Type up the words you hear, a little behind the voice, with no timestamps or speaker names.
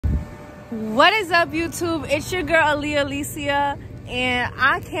What is up, YouTube? It's your girl Aaliyah Alicia, and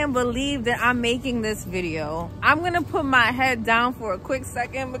I can't believe that I'm making this video. I'm gonna put my head down for a quick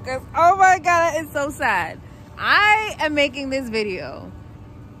second because oh my god, it's so sad. I am making this video.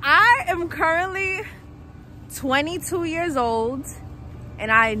 I am currently 22 years old and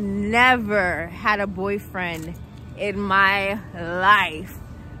I never had a boyfriend in my life,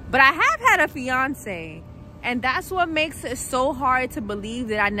 but I have had a fiance. And that's what makes it so hard to believe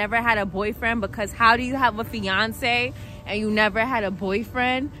that I never had a boyfriend, because how do you have a fiance and you never had a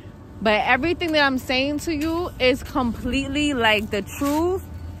boyfriend? But everything that I'm saying to you is completely like the truth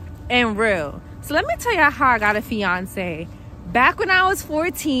and real. So let me tell you how I got a fiance. Back when I was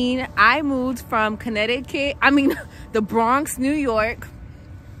 14, I moved from the Bronx, New York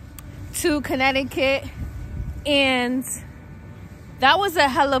to Connecticut, and that was a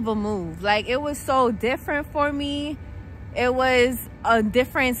hell of a move. Like, it was so different for me. It was a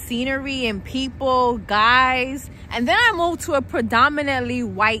different scenery and people, guys. And then I moved to a predominantly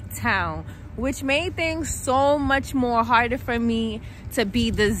white town, which made things so much more harder for me to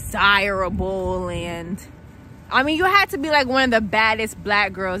be desirable. And I mean, you had to be like one of the baddest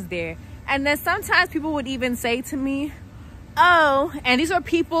black girls there. And then sometimes people would even say to me, oh, and these are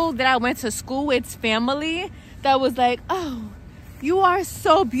people that I went to school with's family that was like, oh, you are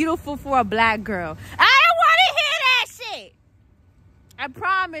so beautiful for a black girl. I don't want to hear that shit. I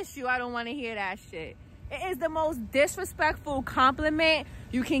promise you, I don't want to hear that shit. It is the most disrespectful compliment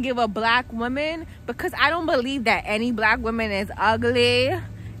you can give a black woman, because I don't believe that any black woman is ugly.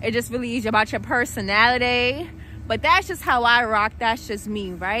 It just really is about your personality. But that's just how I rock. That's just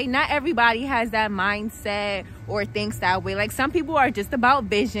me, right? Not everybody has that mindset or thinks that way. Like, some people are just about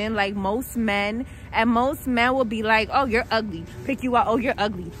vision, like most men. And most men will be like, oh, you're ugly. Pick you out. Oh, you're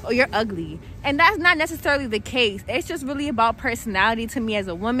ugly. Oh, you're ugly. And that's not necessarily the case. It's just really about personality to me as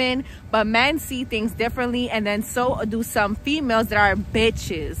a woman. But men see things differently. And then so do some females that are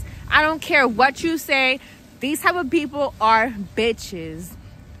bitches. I don't care what you say. These type of people are bitches.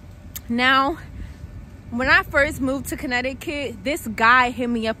 Now, when I first moved to Connecticut, this guy hit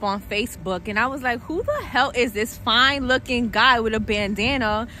me up on Facebook, and I was like, who the hell is this fine looking guy with a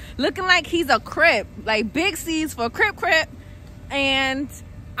bandana looking like he's a Crip, like big C's for Crip. And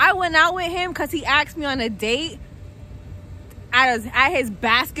I went out with him because he asked me on a date at his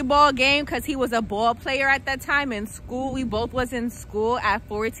basketball game, because he was a ball player at that time in school. We both was in school at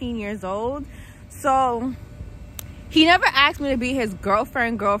 14 years old. So he never asked me to be his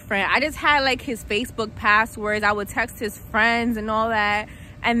girlfriend. I just had like his Facebook passwords. I would text his friends and all that.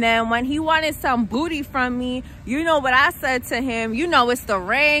 And then when he wanted some booty from me, you know what I said to him? You know, it's the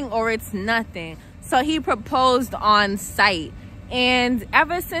ring or it's nothing. So he proposed on site. And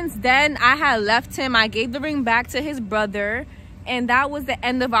ever since then, I had left him. I gave the ring back to his brother. And that was the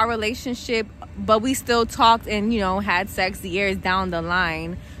end of our relationship. But we still talked and, you know, had sex years down the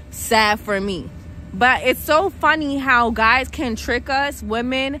line. Sad for me. But it's so funny how guys can trick us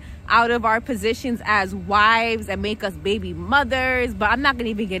women out of our positions as wives and make us baby mothers. But I'm not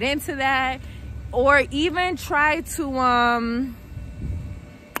gonna even get into that. Or even try to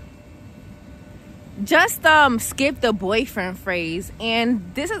just skip the boyfriend phrase.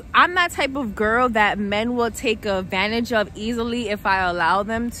 And I'm that type of girl that men will take advantage of easily if I allow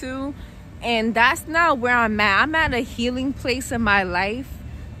them to. And that's not where I'm at. I'm at a healing place in my life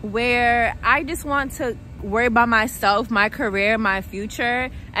where I just want to worry about myself, my career, my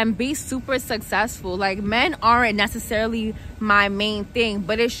future, and be super successful. Like, men aren't necessarily my main thing,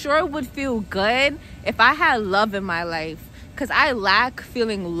 but it sure would feel good if I had love in my life, because I lack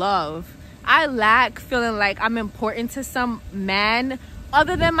feeling love. I lack feeling like I'm important to some man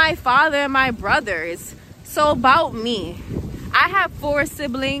other than my father and my brothers. So about me, I have 4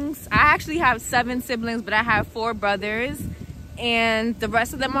 siblings. I actually have 7 siblings, but I have 4 brothers. And the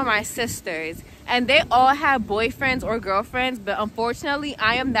rest of them are my sisters, and they all have boyfriends or girlfriends. But unfortunately,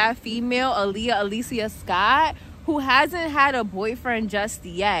 I am that female, Aaliyah Alicia Scott, who hasn't had a boyfriend just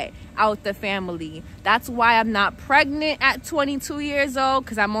yet out the family. That's why I'm not pregnant at 22 years old,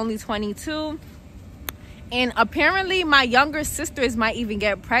 because I'm only 22. And apparently my younger sisters might even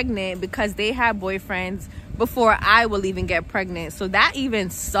get pregnant because they have boyfriends before I will even get pregnant. So that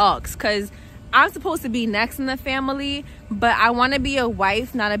even sucks, because I'm supposed to be next in the family, but I want to be a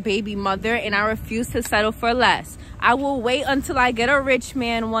wife, not a baby mother, and I refuse to settle for less. I will wait until I get a rich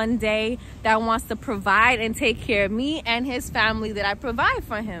man one day that wants to provide and take care of me and his family that I provide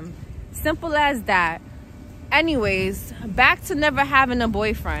for him. Simple as that. Anyways, back to never having a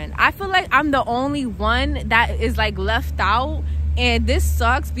boyfriend. I feel like I'm the only one that is like left out, and this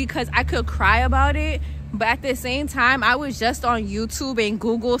sucks because I could cry about it, But at the same time, I was just on YouTube and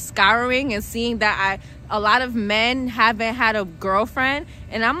Google scouring and seeing that a lot of men haven't had a girlfriend.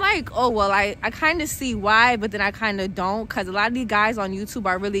 And I'm like, oh, well, I kind of see why, but then I kind of don't. Because a lot of these guys on YouTube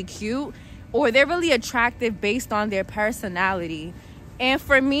are really cute, or they're really attractive based on their personality. And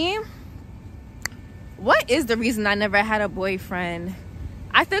for me, what is the reason I never had a boyfriend?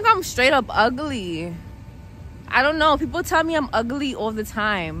 I think I'm straight up ugly. I don't know. People tell me I'm ugly all the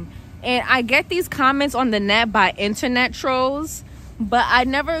time. And I get these comments on the net by internet trolls, but I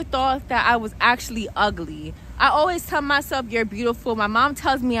never thought that I was actually ugly. I always tell myself, you're beautiful. My mom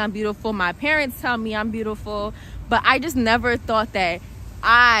tells me I'm beautiful. My parents tell me I'm beautiful. But I just never thought that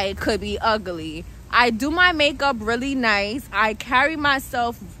I could be ugly. I do my makeup really nice. I carry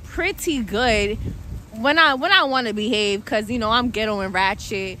myself pretty good when I want to behave, because, you know, I'm ghetto and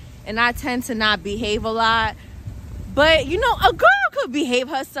ratchet, and I tend to not behave a lot. But, you know, a girl could behave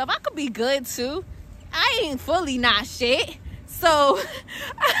herself. I could be good, too. I ain't fully not shit. So,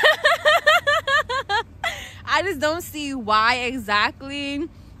 I just don't see why exactly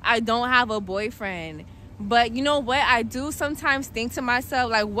I don't have a boyfriend. But you know what? I do sometimes think to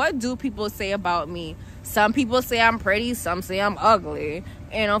myself, like, what do people say about me? Some people say I'm pretty. Some say I'm ugly.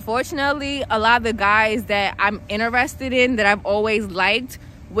 And unfortunately, a lot of the guys that I'm interested in, that I've always liked,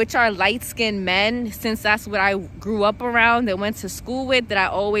 which are light-skinned men, since that's what I grew up around, that went to school with, that I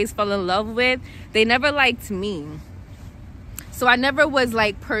always fell in love with, they never liked me. So I never was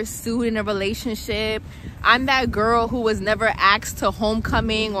like pursued in a relationship. I'm that girl who was never asked to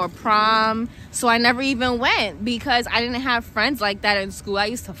homecoming or prom. So I never even went because I didn't have friends like that in school. I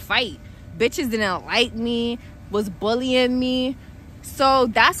used to fight. Bitches didn't like me, was bullying me. So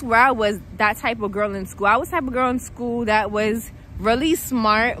that's where I was, that type of girl in school. I was the type of girl in school that was really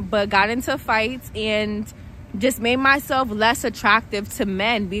smart, but got into fights and just made myself less attractive to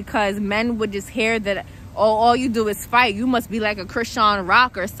men, because men would just hear that, oh, all you do is fight. You must be like a Chrisean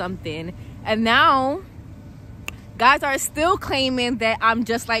Rock or something. And now guys are still claiming that I'm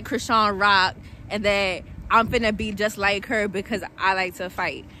just like Chrisean Rock and that I'm finna be just like her because I like to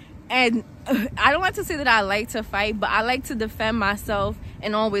fight. And I don't like to say that I like to fight, but I like to defend myself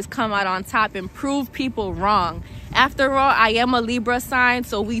and always come out on top and prove people wrong. After all, I am a Libra sign,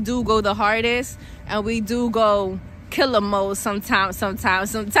 so we do go the hardest, and we do go killer mode sometimes,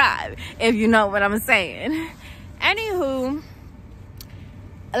 if you know what I'm saying. Anywho,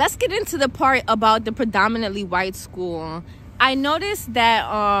 let's get into the part about the predominantly white school. I noticed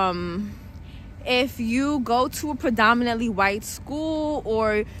that if you go to a predominantly white school,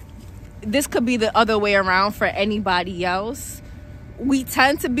 or this could be the other way around for anybody else, we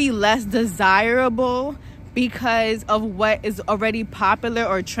tend to be less desirable because of what is already popular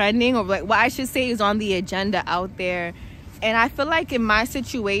or trending, or like what I should say is on the agenda out there. And I feel like in my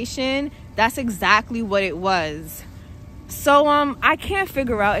situation, that's exactly what it was. So I can't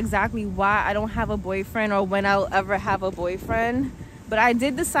figure out exactly why I don't have a boyfriend or when I'll ever have a boyfriend. But I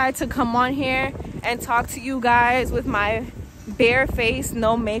did decide to come on here and talk to you guys with my bare face,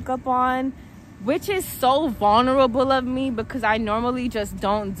 no makeup on, which is so vulnerable of me because I normally just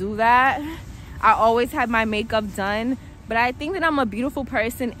don't do that. I always have my makeup done, but I think that I'm a beautiful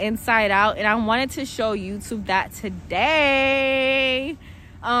person inside out, and I wanted to show YouTube that today.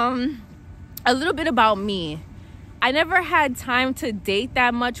 A little bit about me. I never had time to date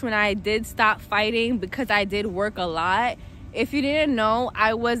that much when I did stop fighting because I did work a lot. If you didn't know,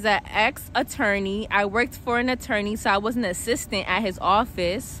 I was an ex-attorney. I worked for an attorney, so I was an assistant at his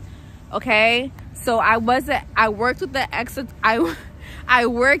office. Okay, so I worked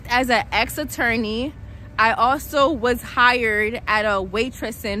as an ex-attorney. I also was hired at a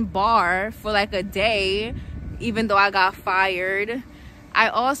waitressing bar for like a day, even though I got fired. I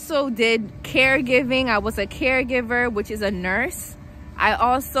also did caregiving. I was a caregiver, which is a nurse. I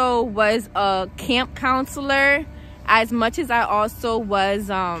also was a camp counselor, as much as I also was,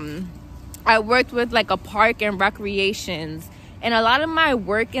 I worked with like a park and recreations. And a lot of my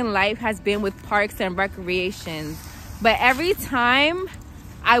work in life has been with parks and recreations. But every time,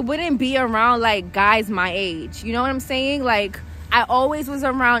 I wouldn't be around like guys my age. You know what I'm saying? Like, I always was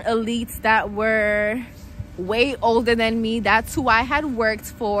around elites that were way older than me. That's who I had worked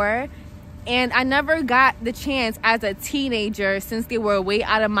for. And I never got the chance as a teenager, since they were way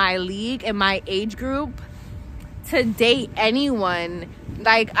out of my league and my age group, to date anyone.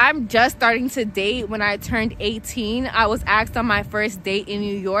 Like, I'm just starting to date. When I turned 18, I was asked on my first date in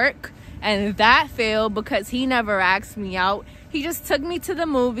New York, and that failed because he never asked me out. He just took me to the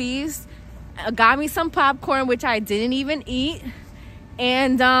movies, got me some popcorn, which I didn't even eat,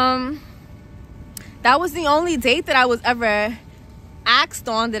 and that was the only date that I was ever asked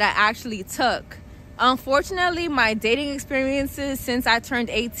on that I actually took. Unfortunately, my dating experiences since I turned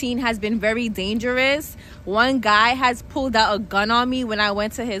 18 has been very dangerous. One guy has pulled out a gun on me when I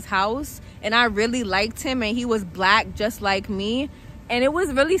went to his house, and I really liked him, and he was black just like me. And it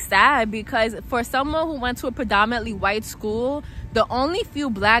was really sad because for someone who went to a predominantly white school, the only few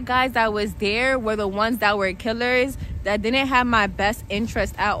black guys that was there were the ones that were killers that didn't have my best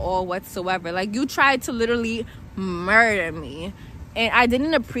interest at all whatsoever. Like, you tried to literally murder me, and I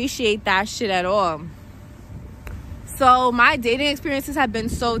didn't appreciate that shit at all. So my dating experiences have been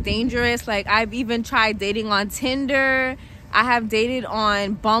so dangerous. Like, I've even tried dating on Tinder. I have dated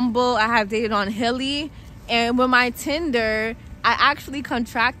on Bumble. I have dated on Hilly. And with my Tinder, I actually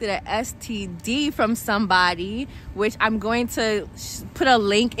contracted an STD from somebody, which I'm going to put a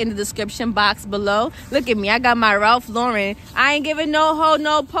link in the description box below. Look at me, I got my Ralph Lauren. I ain't giving no ho,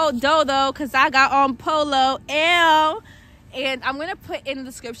 no po do though, because I got on polo. Ew. And I'm going to put in the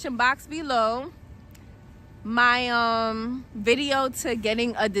description box below my video to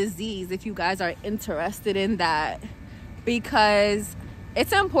getting a disease if you guys are interested in that, because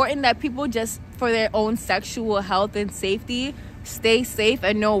it's important that people, just for their own sexual health and safety, stay safe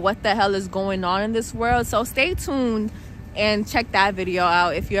and know what the hell is going on in this world. So stay tuned and check that video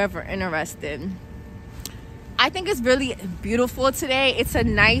out if you're ever interested. I think it's really beautiful today. It's a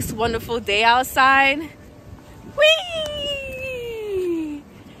nice, wonderful day outside. Whee!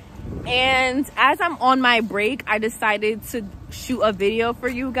 And as I'm on my break, I decided to shoot a video for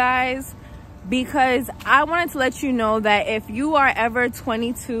you guys because I wanted to let you know that if you are ever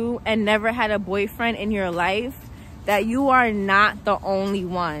 22 and never had a boyfriend in your life, that you are not the only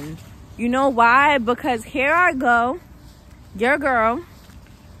one. You know why? Because here I go, your girl,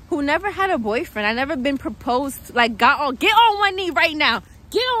 who never had a boyfriend. I never been proposed to. Like, get on one knee right now.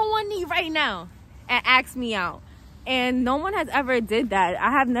 Get on one knee right now and ask me out. And no one has ever did that.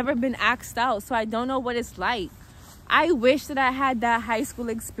 I have never been asked out, so I don't know what it's like. I wish that I had that high school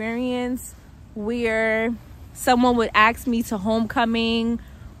experience where someone would ask me to homecoming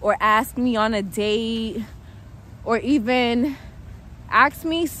or ask me on a date or even ask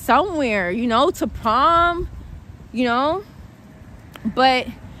me somewhere, you know, to prom, you know. But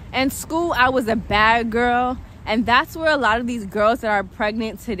in school, I was a bad girl. And that's where a lot of these girls that are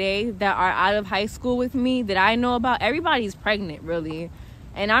pregnant today, that are out of high school with me, that I know about, everybody's pregnant, really.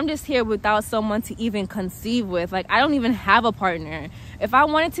 And I'm just here without someone to even conceive with. Like, I don't even have a partner. If I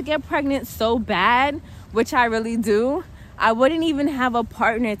wanted to get pregnant so bad, which I really do, I wouldn't even have a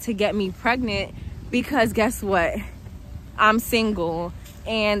partner to get me pregnant, because guess what? I'm single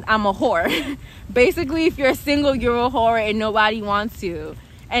and I'm a whore. Basically, if you're single, you're a whore and nobody wants you.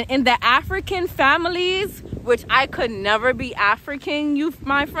 And in the African families, which I could never be African,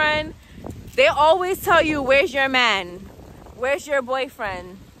 my friend, they always tell you, where's your man? Where's your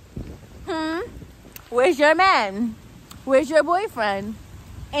boyfriend? Where's your man? Where's your boyfriend?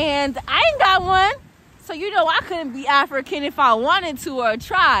 And I ain't got one. So you know I couldn't be African if I wanted to or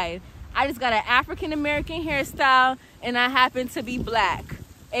tried. I just got an African-American hairstyle and I happen to be black,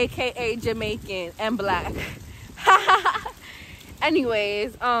 aka Jamaican and black.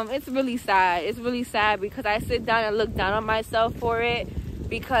 Anyways, it's really sad. It's really sad because I sit down and look down on myself for it,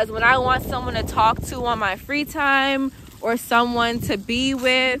 because when I want someone to talk to on my free time, or someone to be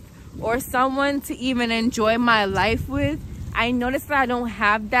with, or someone to even enjoy my life with, I notice that I don't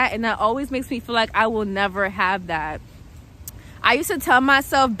have that, and that always makes me feel like I will never have that. I used to tell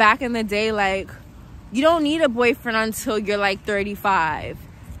myself back in the day, like, you don't need a boyfriend until you're like 35.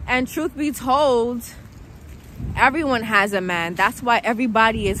 And truth be told, everyone has a man. That's why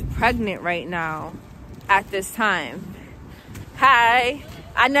everybody is pregnant right now at this time. Hi.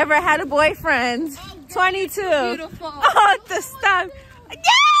 I never had a boyfriend. Oh, 22. Beautiful. Oh, the stuff.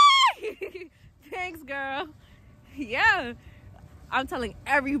 Yay! Thanks, girl. Yeah. I'm telling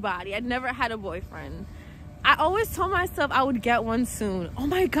everybody, I never had a boyfriend. I always told myself I would get one soon. Oh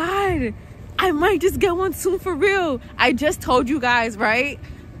my God. I might just get one soon for real. I just told you guys, right?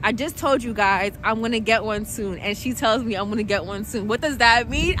 I just told you guys I'm going to get one soon. And she tells me I'm going to get one soon. What does that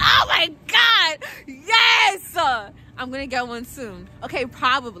mean? Oh my God. Yes. I'm going to get one soon. Okay,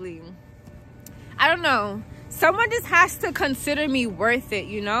 probably. I don't know. Someone just has to consider me worth it,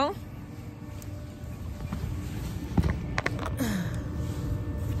 you know?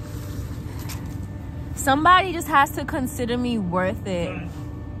 Somebody just has to consider me worth it.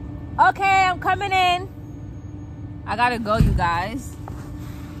 Okay, I'm coming in. I gotta go, you guys.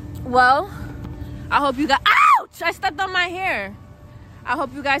 Well, I hope you guys... Ouch! I stepped on my hair. I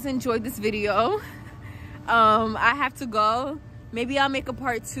hope you guys enjoyed this video. I have to go. Maybe I'll make a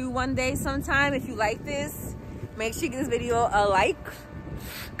part 2 one day sometime. If you like this, make sure you give this video a like.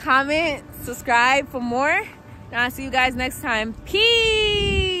 comment, subscribe for more. And I'll see you guys next time.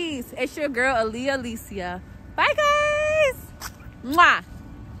 Peace. It's your girl, Aaliyah Alicia. Bye, guys. Mwah.